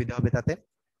 সুবিধা হবে তাতে।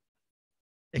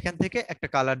 এখান থেকে একটা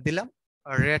কালার দিলাম,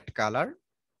 রেড কালার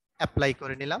অ্যাপ্লাই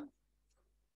করে নিলাম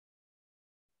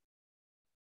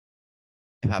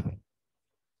এভাবে।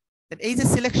 এই যে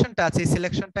সিলেকশনটা আছে এই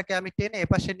সিলেকশনটাকে আমি টেনে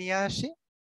এপাশে নিয়ে আসি,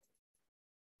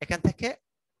 এখান থেকে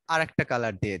আরেকটা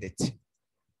কালার দিয়ে দিচ্ছি।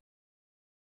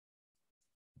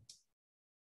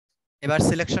 এবার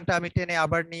সিলেকশনটা আমি টেনে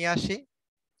আবার নিয়ে আসি,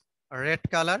 রেড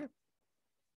কালার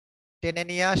টেনে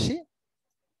নিয়ে আসি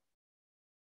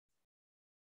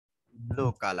ব্লু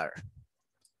কালার,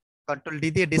 কন্ট্রোল ডি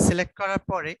দিয়ে ডিসিলেক্ট করার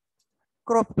পরে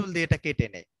ক্রপ টুল দিয়ে এটা কেটে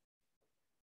নেই।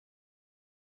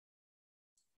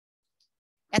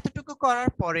 এতটুকু করার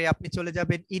পরে আপনি চলে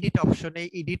যাবেন এডিট অপশনে,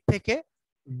 এডিট থেকে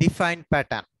ডিফাইন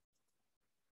প্যাটার্ন,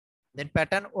 দেন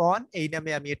প্যাটার্ন 1 এই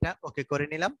নামে আমি এটা ওকে করে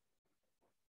নিলাম।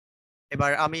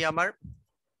 এবার আমি আমার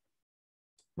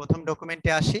প্রথম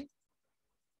ডকুমেন্টে আসি,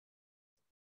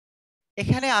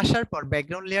 এখানে আসার পর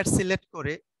ব্যাকগ্রাউন্ড লেয়ার সিলেক্ট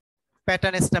করে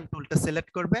প্যাটার্ন স্ট্যাম্প টুলটা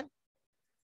সিলেক্ট করবেন।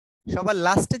 সবার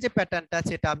লাস্টে যে প্যাটার্নটা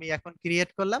আছে এটা আমি এখন ক্রিয়েট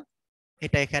করলাম,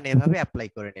 এটা এখানে এভাবে অ্যাপ্লাই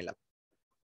করে নিলাম।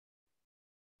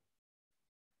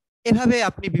 এভাবে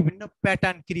আপনি বিভিন্ন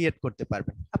প্যাটার্ন ক্রিয়েট করতে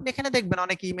পারবেন। আপনি এখানে দেখবেন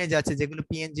অনেক ইমেজ আছে যেগুলো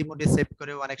পিএনজি মোডে সেভ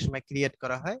করে অনেক সময় ক্রিয়েট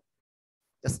করা হয়।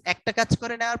 জাস্ট একটা কাজ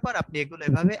করে নেওয়ার পর আপনি এগুলো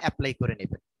এভাবে অ্যাপ্লাই করে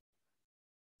নেবেন।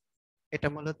 এটা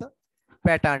মূলত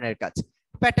প্যাটার্নের কাজ।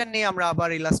 প্যাটার্ন নিয়ে আমরা আবার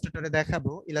ইলাস্ট্রেটরে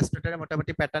দেখাবো। ইলাস্ট্রেটরে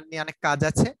মোটামুটি প্যাটার্ন নিয়ে অনেক কাজ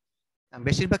আছে,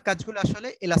 বেশিরভাগ কাজগুলো আসলে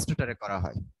ইলাস্ট্রেটরে করা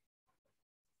হয়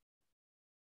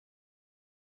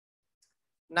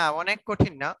না। অনেক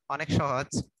কঠিন না, অনেক সহজ,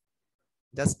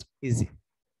 জাস্ট ইজি।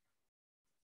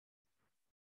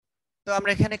 তো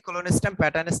আমরা এখানে কলোন স্ট্যাম্প,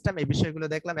 প্যাটার্ন স্ট্যাম্প এই বিষয়গুলো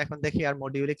দেখলাম। এখন দেখি আর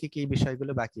মডিউলে কি কি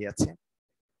বিষয়গুলো বাকি আছে।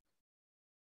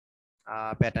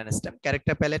 প্যাটার্ন স্ট্যাম্প,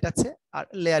 ক্যারেক্টার প্যালেট আছে আর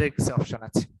লেয়ারের কিছু অপশন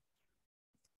আছে।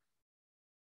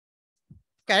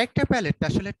 ক্যারেক্টার প্যালেটটা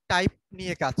আসলে টাইপ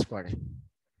নিয়ে কাজ করে।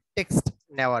 টেক্সট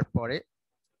নেওয়ার পরে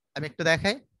আমি একটু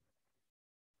দেখাই,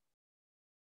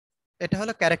 এটা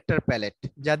হলো ক্যারেক্টার প্যালেট।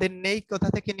 যাদের নেই কোথা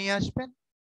থেকে নিয়ে আসবেন,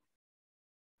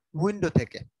 উইন্ডো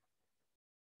থেকে।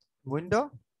 উইন্ডো,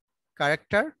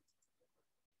 ক্যারেক্টার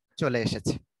চলে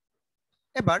এসেছে।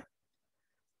 এবার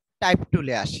টাইপ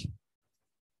টুলে আসি।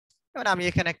 এবার আমি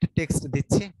এখানে একটা টেক্সট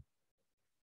দিচ্ছি,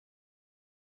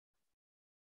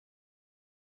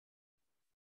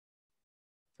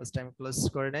 ফার্স্ট টাইম ক্লোজ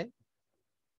করে নেই।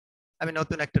 আমি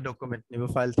নতুন একটা ডকুমেন্ট নিব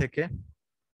ফাইল থেকে।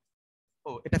 ও,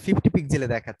 এটা 50 পিক্সেলে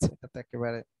দেখাচ্ছে, এটা তো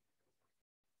একেবারে।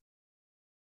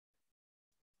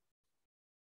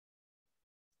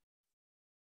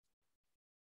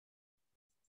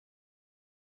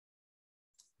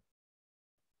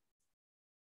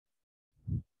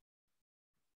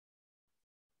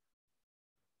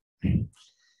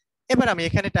 এবার আমি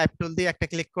এখানে টাইপ টুল দিয়ে একটা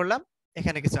ক্লিক করলাম,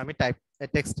 এখানে কিছু আমি টাইপ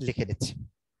টেক্সট লিখে দিচ্ছি।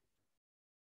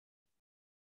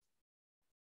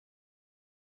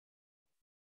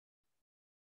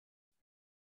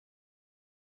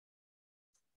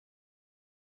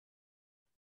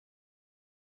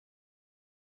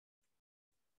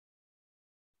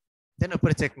 দেন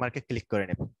উপরে চেক মার্কে ক্লিক করে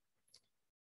নেব।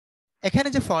 এখানে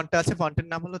যে ফন্টটা আছে ফন্টের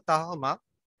নাম হলো তাহমা।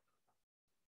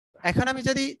 এখন আমি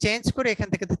যদি চেঞ্জ করে এখান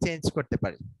থেকে তো চেঞ্জ করতে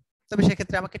পারি, তবে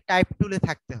সেক্ষেত্রে আমাকে টাইপ টুলে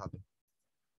থাকতে হবে।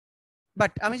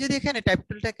 বাট আমি যদি এখানে টাইপ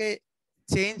টুলটাকে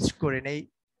চেঞ্জ করে নেই,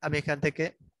 আমি এখান থেকে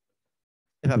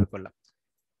এভাবে করলাম।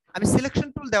 আমি সিলেকশন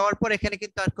টুল দেওয়ার পর এখানে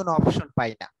কিন্তু আর কোনো অপশন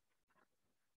পাই না।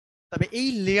 তবে এই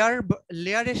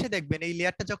লেয়ার এসে দেখবেন এই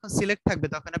লেয়ারটা যখন সিলেক্ট থাকবে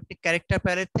তখন আপনি ক্যারেক্টার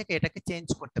প্যালেট থেকে এটাকে চেঞ্জ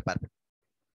করতে পারবেন।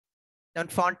 যেমন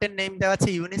ফন্টের নেম দেওয়া আছে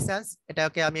ইউনিসেন্স,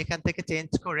 এটাকে আমি এখান থেকে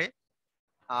চেঞ্জ করে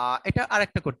এটা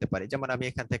আরেকটা করতে পারি। যেমন আমি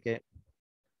এখান থেকে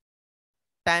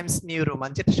টাইমস নিউ রোমান,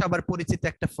 যেটা সবার পরিচিত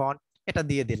একটা ফন্ট, এটা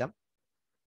দিয়ে দিলাম।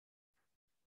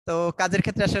 তো কাজের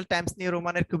ক্ষেত্রে আসলে টাইমস নিউ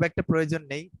রোমানের খুব একটা প্রয়োজন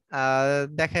নেই,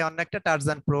 দেখায় অন্য একটা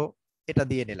টার্জান প্রো, এটা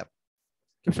দিয়ে নিলাম।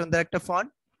 খুব সুন্দর একটা ফন্ট,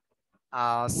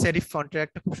 সেরিফ ফন্টের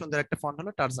একটা খুব সুন্দর একটা ফন্ট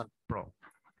হলো টার্জান প্রো।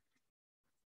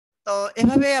 তো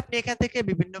এভাবে আপনি এখান থেকে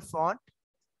বিভিন্ন ফন্ট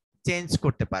চেঞ্জ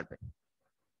করতে পারবেন।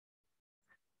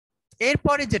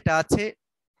 এরপরে যেটা আছে,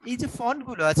 এই যে ফন্ট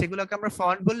গুলো আছে এগুলোকে আমরা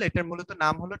ফন্ট বললে এটার মূলত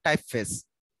নাম হলো টাইপফেস।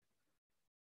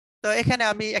 তো এখানে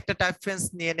আমি একটা টাইপফেস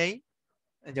নিয়ে নেই,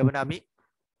 যেমন আমি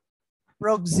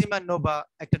প্রক্সিমা নোভা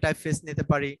একটা টাইপফেস নিতে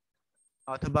পারি,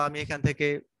 অথবা আমি এখান থেকে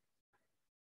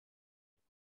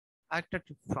আরেকটা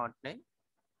ফন্ট নেই,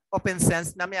 ওপেন সেন্স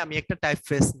নামে আমি একটা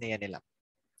টাইপফেস নিয়ে নিলাম।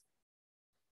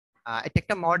 এটা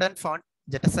একটা মডার্ন ফন্ট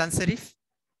যেটা সানস সেরিফ।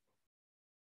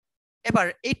 এবার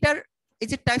এটার এই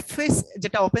যে টাইপফেস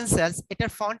যেটা ওপেন সেন্স,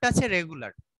 এটার ফন্ট আছে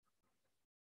রেগুলার,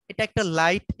 এটা একটা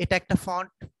লাইট, এটা একটা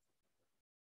ফন্ট,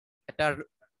 এটা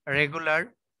রেগুলার,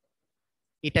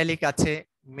 ইটালিক আছে,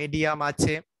 মিডিয়াম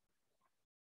আছে,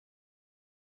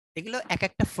 এগুলো এক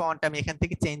একটা ফন্ট আমি এখান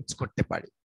থেকে চেঞ্জ করতে পারি।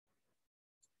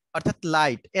 অর্থাৎ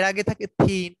লাইট এর আগে থাকে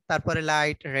থিন, তারপরে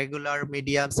light, regular,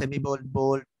 medium, semi bold,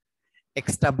 bold,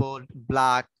 extra bold,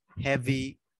 black, heavy,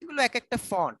 এগুলো এক একটা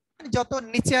ফন্ট, মানে যত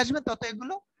নিচে আসবে তত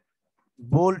এগুলো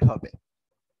বোল্ড হবে।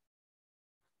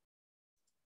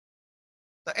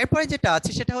 তো এরপরে যেটা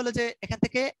আছে সেটা হলো যে এখান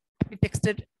থেকে আপনি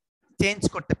টেক্সটের চেঞ্জ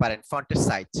করতে পারেন ফন্টের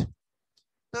সাইজ।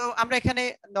 তো আমরা এখানে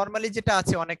নরমালি যেটা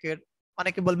আছে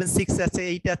অনেকে বলবেন 6 আছে,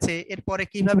 8 আছে, এরপরে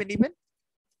কিভাবে নিবেন,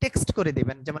 টেক্সট করে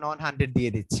দিবেন, যেমন 100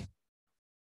 দিয়ে দিচ্ছি,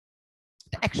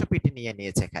 100 পিটি নিয়ে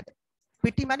নিয়েছে এখানে,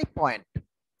 পিটি মানে পয়েন্ট।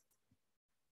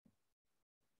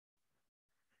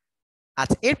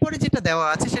 আচ্ছা, এরপরে যেটা দেওয়া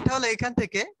আছে সেটা হলো এখান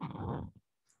থেকে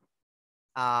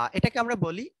এটাকে আমরা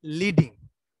বলি লিডিং।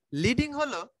 লিডিং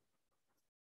হলো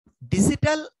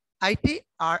ডিজিটাল আইটি,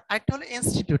 আর একটা হলো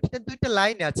ইনস্টিটিউট, এটা দুইটা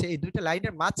লাইন আছে, এই দুইটা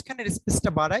লাইনের মাঝখানের স্পেসটা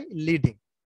বাড়াই লিডিং।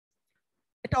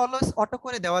 এটা অলওয়েজ অটো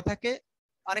করে দেওয়া থাকে,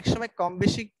 অনেক সময় কম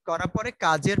বেশি করার পরে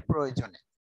কাজের প্রয়োজনে।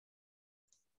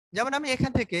 যেমন আমি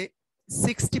এখান থেকে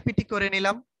 60 পিটি করে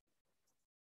নিলাম,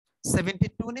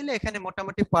 72 নিলে এখানে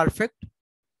মোটামুটি পারফেক্ট।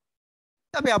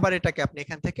 তবে আবার এটাকে আপনি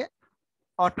এখান থেকে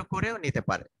অটো করেও নিতে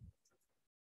পারেন।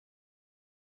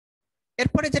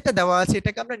 এরপরে যেটা দেওয়া আছে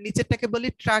এটাকে আমরা নিচেরটাকে বলি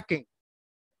ট্র্যাকিং।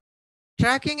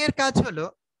 ট্র্যাকিং এর কাজ হলো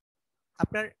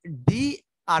আপনার ডি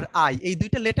আর আই এই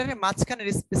দুইটা লেটারের মাঝখানের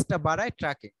স্পেসটা বাড়ায়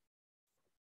ট্র্যাকিং,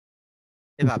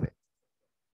 এভাবে।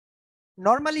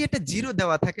 নরমালি এটা 0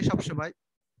 দেওয়া থাকে সব সময়।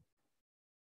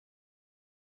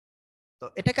 তো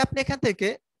এটাকে আপনি এখান থেকে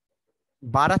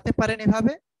বাড়াতে পারেন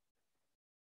এভাবে,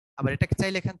 আবার এটাকে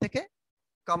চাইলে এখান থেকে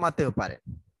কমাতেও পারেন।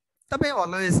 তবে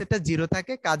অলওয়েজ এটা 0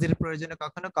 থাকে, কাজের প্রয়োজনে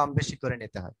কখনো কম বেশি করে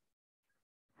নিতে হয়।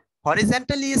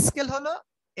 হরিজন্টালি স্কেল হলো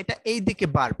এটা এই দিকে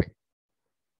বাড়বে,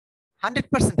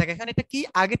 100% থাকে। এখানে এটা কি,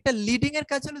 আগেরটা লিডিং এর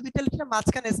কাজ হলো দুইটা লেটার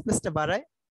মাঝখানে স্পেসটা বাড়ায়,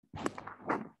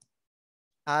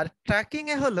 আর ট্র্যাকিং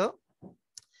এ হলো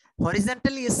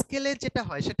হরিজন্টালি স্কেলে যেটা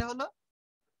হয় সেটা হলো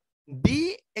বি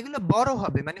এগুলো বড়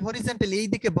হবে, মানে হরিজন্টালি এই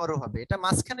দিকে বড় হবে, এটা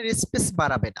মাঝখানের স্পেস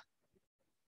বাড়াবে না।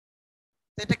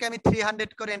 তো এটাকে আমি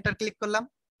 300 করে এন্টার ক্লিক করলাম।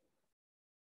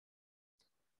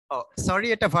 ও সরি,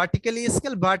 এটা ভার্টিক্যালি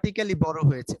স্কেল, ভার্টিক্যালি বড়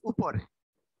হয়েছে উপরে,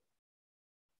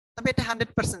 তবে এটা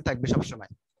 100% থাকবে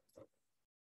সবসময়।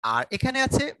 আর এখানে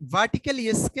আছে ভার্টিক্যালি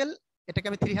স্কেল, এটাকে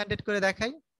আমি 300 করে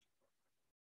দেখাই।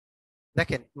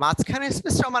 দেখেন মাঝখানে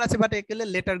স্পেস সমান আছে, বাট এগুলো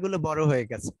লেটার গুলো বড় হয়ে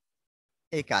গেছে,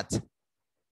 এই কাজ।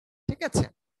 ঠিক আছে।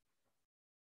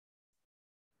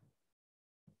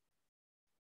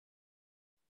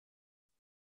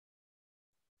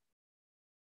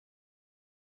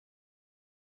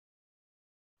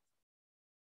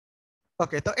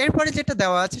 ওকে, তো এরপরে যেটা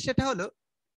দেওয়া আছে সেটা হলো,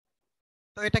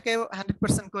 তো এটাকে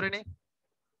 100% করে নেই,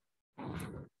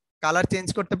 কালার চেঞ্জ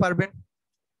করতে পারবেন।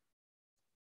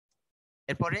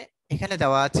 এরপরে এখানে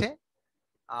দেওয়া আছে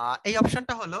এই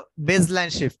অপশনটা হলো বেজলাইন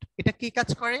শিফট। এটা কি কাজ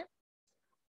করে,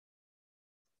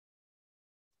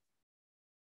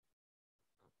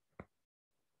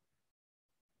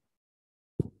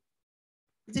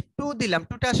 যে টু দিলাম,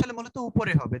 টুটা আসলে মূলত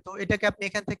উপরে হবে, তো এটাকে আপনি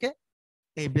এখান থেকে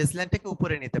এই বেজলাইনটাকে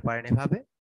উপরে নিতে পারেন এভাবে,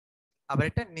 আবার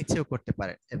এটা নিচেও করতে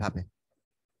পারেন এভাবে।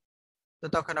 তো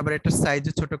তখন আবার এটার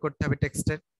সাইজও ছোট করতে হবে,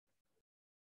 টেক্সটের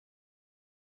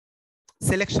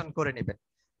সিলেকশন করে নেবেন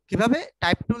কিভাবে,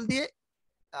 টাইপ টুল দিয়ে।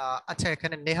 আচ্ছা,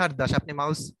 এখানে নেহার দাস, আপনি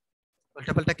মাউস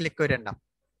উল্টাপাল্টা ক্লিক করেন না,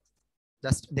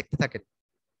 জাস্ট দেখতে থাকেন।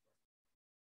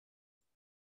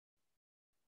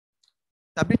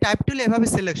 তো আপনি টাইপ টুলে এভাবে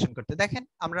সিলেকশন করতে দেখেন,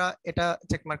 আমরা এটা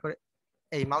চেক মার্ক করে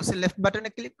এই মাউসের লেফট বাটনে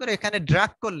ক্লিক করে এখানে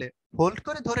ড্র্যাগ করলে, হোল্ড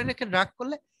করে ধরে রেখে ড্র্যাগ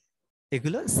করলে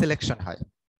এগুলো সিলেকশন হয়।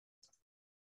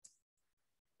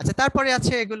 আচ্ছা, তারপরে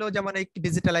আছে এগুলো, যেমন এই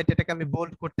ডিজিটাল আইট, এটাকে আমি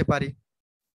বোল্ড করতে পারি,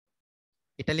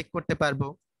 ইটালিক করতে পারবো,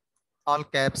 অল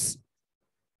ক্যাপস,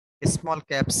 স্মল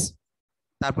ক্যাপস।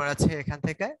 তারপর আছে এখান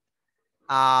থেকে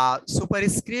সুপার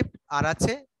স্ক্রিপ্ট, আর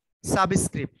আছে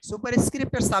সাবস্ক্রিপ্ট। সুপার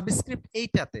স্ক্রিপ্ট আর সাবস্ক্রিপ্ট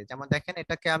এইটাতে, যেমন দেখেন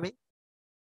এটাকে আমি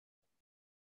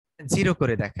 0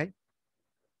 করে দেখাই।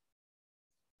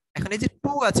 এখন এই যে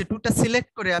টু আছে, টুটা সিলেক্ট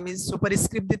করে আমি সুপার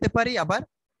স্ক্রিপ্ট দিতে পারি, আবার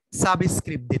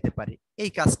সাবস্ক্রিপ্ট দিতে পারি। এই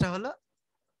কাজটা হলো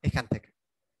এখান থেকে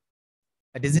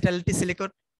ডিজিটালিটি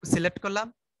সিলেক্ট করলাম,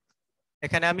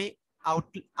 এখানে আমি আউট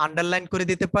আন্ডারলাইন করে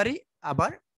দিতে পারি,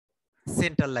 আবার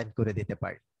সেন্টার লাইন করে দিতে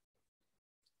পারি।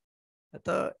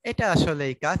 তো এটা আসলে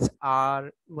এই কাজ, আর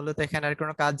মূলত এখানে আর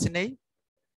কোনো কাজ নেই।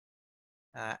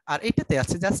 আর এটাতে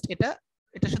আছে জাস্ট এটা,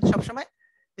 এটা শুধু সবসময়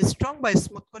স্ট্রং বা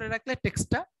স্মুথ করে রাখলে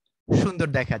টেক্সটটা সুন্দর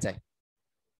দেখা যায়।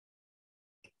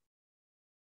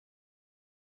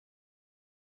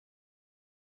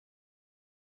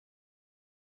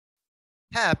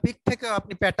 হ্যাঁ, পিক থেকেও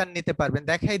আপনি প্যাটার্ন নিতে পারবেন।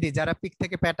 দেখাই দিই, যারা পিক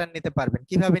থেকে প্যাটার্ন নিতে পারবেন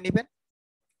কিভাবে নিবেন।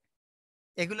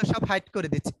 এগুলো সব হাইড করে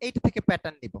দিচ্ছি, এইটা থেকে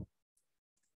প্যাটার্ন নিব।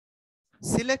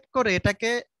 সিলেক্ট করে এটাকে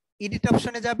এডিট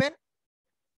অপশনে যাবেন,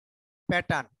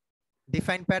 প্যাটার্ন,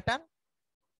 ডিফাইন প্যাটার্ন,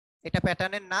 এটা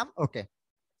প্যাটার্নের নাম। ওকে,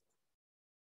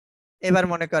 এবার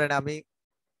মনে করেন আমি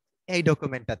এই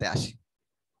ডকুমেন্টটাতে আসি,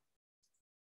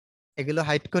 এগুলো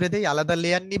হাইড করে দেই, আলাদা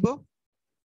লেয়ার নিব,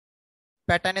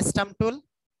 প্যাটার্ন স্ট্যাম্প টুল,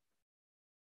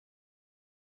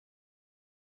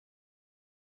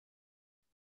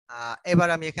 এবার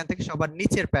আমি এখান থেকে সবার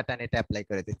নিচের প্যাটার্ন এটা অ্যাপ্লাই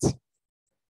করে দিচ্ছি।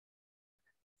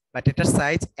 বাট এটার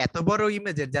সাইজ এত বড়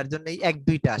ইমেজের, যার জন্য এই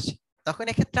 1-2টা আসে। তখন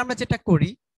এক্ষেত্রে আমরা যেটা করি,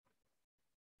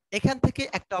 এখান থেকে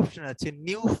একটা অপশন আছে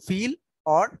new feel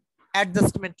or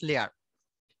adjustment layer.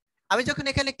 আমি যখন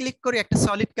এখানে ক্লিক করি একটা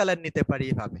সলিড কালার নিতে পারি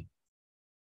এভাবে।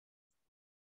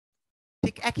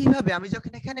 ঠিক একইভাবে আমি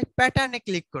যখন এখানে প্যাটার্নে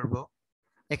ক্লিক করব,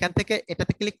 এখান থেকে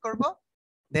এটাতে ক্লিক করব,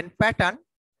 দেন প্যাটার্ন,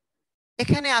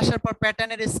 এখানে আসার পর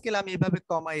প্যাটার্নের স্কেল আমি এভাবে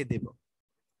কমাইয়ে দেব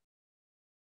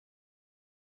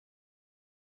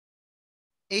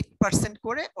 8%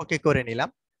 করে, ওকে করে নিলাম।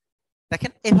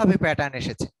 দেখেন এভাবে প্যাটার্ন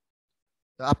এসেছে।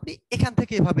 তো আপনি এখান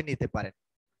থেকে এভাবে নিতে পারেন।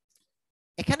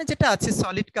 এখানে যেটা আছে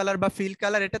সলিড কালার বা ফিল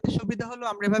কালার, এটাতে সুবিধা হলো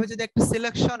আমরা এভাবে যদি একটা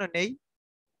সিলেকশনও নেই,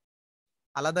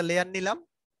 আলাদা লেয়ার নিলাম,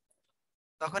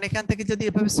 তখন এখান থেকে যদি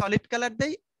এভাবে সলিড কালার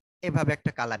দেই, এভাবে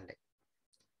একটা কালার নেই।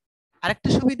 আরেকটা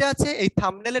সুবিধা আছে, এই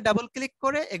থাম্বনেলে ডাবল ক্লিক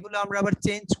করে এগুলো আমরা আবার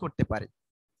চেঞ্জ করতে পারি,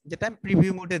 যেটা আমি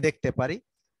প্রিভিউ মোডে দেখতে পারি।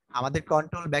 আমাদের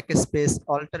control back space,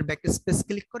 alter back space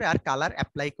click করে আর কালার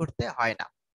অ্যাপ্লাই করতে হয় না।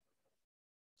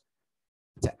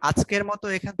 আচ্ছা, আজকের মতো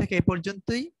এখান থেকে এই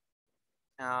পর্যন্তই।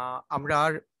 আমরা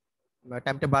আর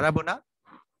টাইমটা বাড়াবো না।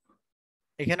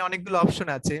 এখানে অনেকগুলো অপশন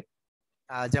আছে,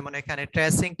 যেমন এখানে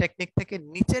ট্রেসিং টেকনিক থেকে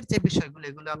নিচের যে বিষয়গুলো,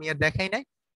 এগুলো আমি আর দেখাই নাই,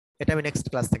 এটা আমি নেক্সট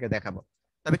ক্লাস থেকে দেখাবো।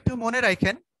 তবে একটু মনে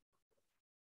রাখেন,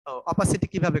 অপাসিটি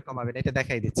কিভাবে কমাবেন এটা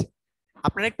দেখাই দিচ্ছি।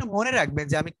 আপনারা একটু মনে রাখবেন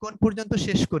যে আমি কোন পর্যন্ত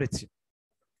শেষ করেছি,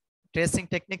 ট্রেসিং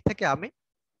টেকনিক থেকে আমি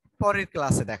পরের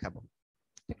ক্লাসে দেখাবো।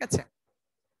 ঠিক আছে,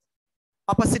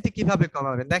 অপাসিটি কিভাবে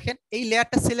কমাবেন দেখেন, এই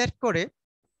লেয়ারটা সিলেক্ট করে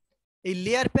এই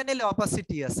লেয়ার প্যানেলে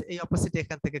অপাসিটি আছে, এই অপাসিটি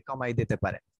এখান থেকে কমাই দিতে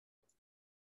পারেন।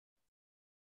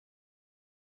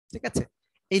 ঠিক আছে,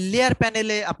 এই লেয়ার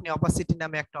প্যানেলে আপনি অপাসিটি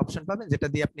নামে একটা অপশন পাবেন, যেটা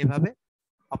দিয়ে আপনি এভাবে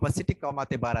অপাসিটি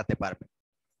কমাতে বাড়াতে পারবেন,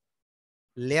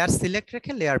 লেয়ার সিলেক্ট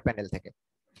রেখে লেয়ার প্যানেল থেকে।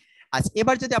 আজ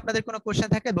এবার যদি আপনাদের কোনো কোশ্চেন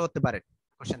থাকে বলতে পারেন,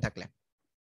 কোশ্চেন থাকলে।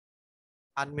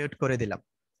 আনমিউট করে দিলাম,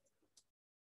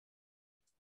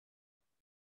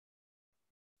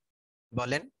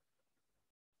 বলেন।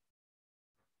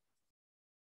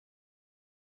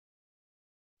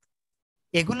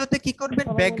 এগুলোতে কি করবেন,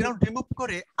 ব্যাকগ্রাউন্ড রিমুভ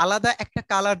করে আলাদা একটা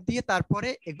কালার দিয়ে তারপরে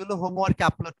এগুলো হোমওয়ার্কে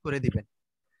আপলোড করে দিবেন।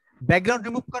 ব্যাকগ্রাউন্ড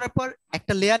রিমুভ করার পর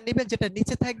একটা লেয়ার নেবেন যেটা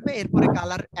নিচে থাকবে, এরপরে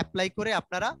কালার অ্যাপ্লাই করে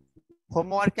আপনারা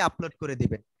হোমওয়ার্কে আপলোড করে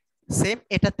দিবেন। সেম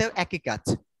এটাতেও একই কাজ,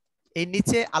 এই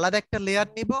নিচে আলাদা একটা লেয়ার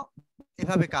নিব,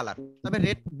 এভাবে কালার, তবে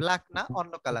রেড ব্ল্যাক না,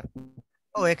 অন্য কালার।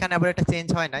 ও এখানে আবার এটা চেঞ্জ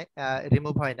হয় নাই,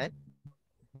 রিমুভ হয় নাই।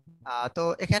 তো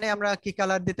এখানে আমরা কি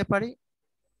কালার দিতে পারি,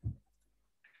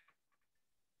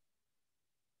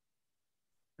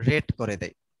 রেড করে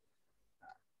দেই,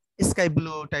 স্কাই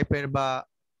ব্লু টাইপের বা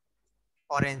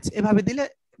অরেঞ্জ, এভাবে দিলে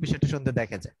বিষয়টা সুন্দর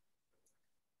দেখা যায়।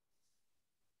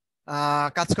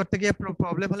 কাজ করতে গিয়ে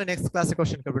প্রবলেম হলে নেক্সট ক্লাসে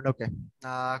কোশ্চেন করবেন। ওকে,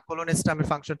 কোলন স্টামের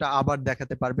ফাংশনটা আবার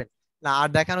দেখাতে পারবেন না? আর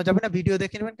দেখানো যাবে না, ভিডিও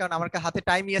দেখে নেবেন, কারণ আমার হাতে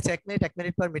টাইমই আছে 1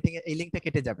 মিনিট পর মিটিং এ এই লিংকটা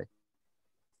কেটে যাবে।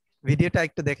 ভিডিওটা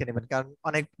একটু দেখে নেবেন, কারণ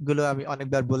অনেকগুলো আমি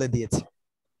অনেকবার বলে দিয়েছি।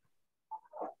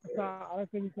 আচ্ছা,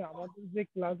 আরেকটা বিষয়, আমাদের যে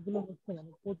ক্লাসগুলো হচ্ছে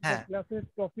মানে প্রত্যেক হ্যাঁ, ক্লাসের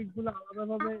টপিকগুলো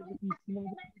আলাদাভাবে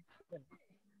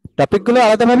টপিকগুলো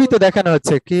আলাদাভাবেই তো দেখানো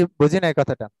হচ্ছে, কি বুঝি না এই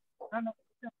কথাটা।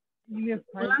 Image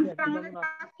file